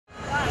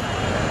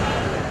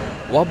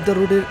ওয়াবদা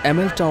রোডের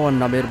ML tower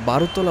নামের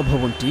 ১২ তলা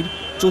ভবনটির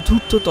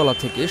চতুর্থ তলা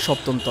থেকে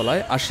সপ্তম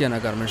তলায় আশিয়ানা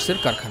গার্মেন্টসের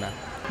কারখানা।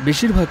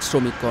 বেশিরভাগ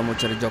শ্রমিক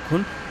কর্মচারী যখন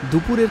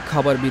দুপুরের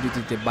খাবার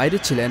বিরতিতে বাইরে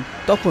ছিলেন,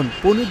 তখন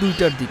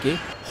 ১:৩০টার দিকে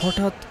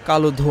হঠাৎ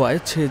কালো ধোঁয়ায়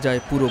ছেয়ে যায়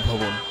পুরো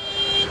ভবন।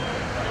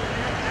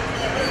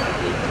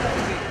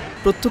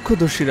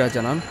 প্রত্যক্ষদর্শীরা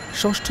জানান,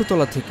 ষষ্ঠ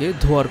তলা থেকে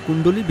ধোঁয়ার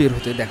কুণ্ডলী বের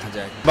হতে দেখা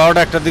যায়।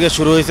 ১২টা-১টার দিকে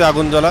শুরু হয়েছে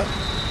আগুন জ্বলা,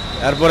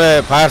 এরপরে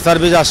ফায়ার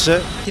সার্ভিস আসছে।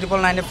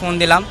 999-এ ফোন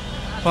দিলাম,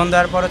 ফোন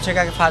দেওয়ার পর হচ্ছে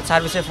ফায়ার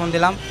সার্ভিসে ফোন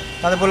দিলাম,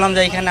 তাদের বললাম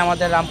যে এখানে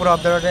আমাদের রামপুর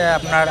ওয়াবদা রোডে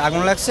আপনার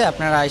আগুন লাগছে,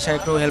 আপনারা আইসা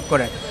একটু হেল্প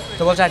করে।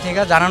 তো বলছে ঠিক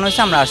আছে, জানানো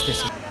হয়েছে, আমরা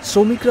আসতেছি।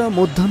 শ্রমিকরা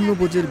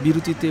মধ্যাহ্নভোজের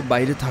বিরতিতে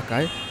বাইরে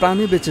থাকায়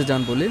প্রাণে বেঁচে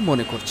যান বলে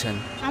মনে করছেন।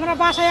 আমরা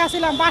বাসায়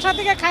আসছিলাম, বাসা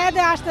থেকে খাইয়ে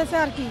দিয়ে আসতেছে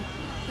আর কি,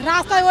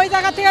 রাস্তায় ওই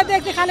জায়গা থেকে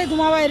দেখতে খালি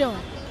ধোঁয়া বাইরে।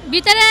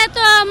 ভিতরে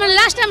তো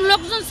লাস্ট টাইম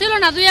লোকজন ছিল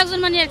না, ২-১ জন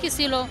মানে আর কি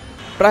ছিল।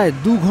 প্রায়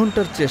 ২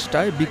 ঘন্টার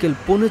চেষ্টায় বিকেল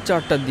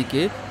 ৩:৪টার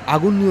দিকে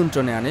আগুন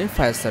নিয়ন্ত্রণে আনে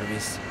ফায়ার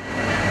সার্ভিস।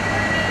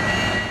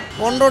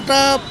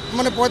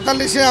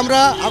 ১৫:৪৫ আমরা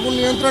আগুন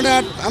নিয়ন্ত্রণে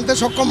আনতে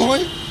সক্ষম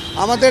হই।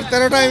 আমাদের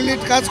 13টা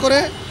ইউনিট কাজ করে,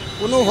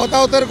 কোনো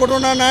হতাহতের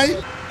ঘটনা নাই।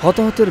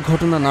 হতাহতের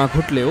ঘটনা না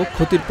ঘটলেও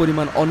ক্ষতির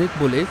পরিমাণ অনেক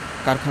বলে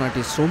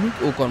কারখানাটির শ্রমিক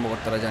ও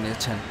কর্মকর্তারা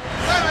জানিয়েছেন।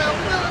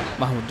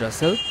 Mahmud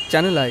Rasel,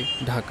 channel I,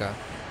 Dhaka.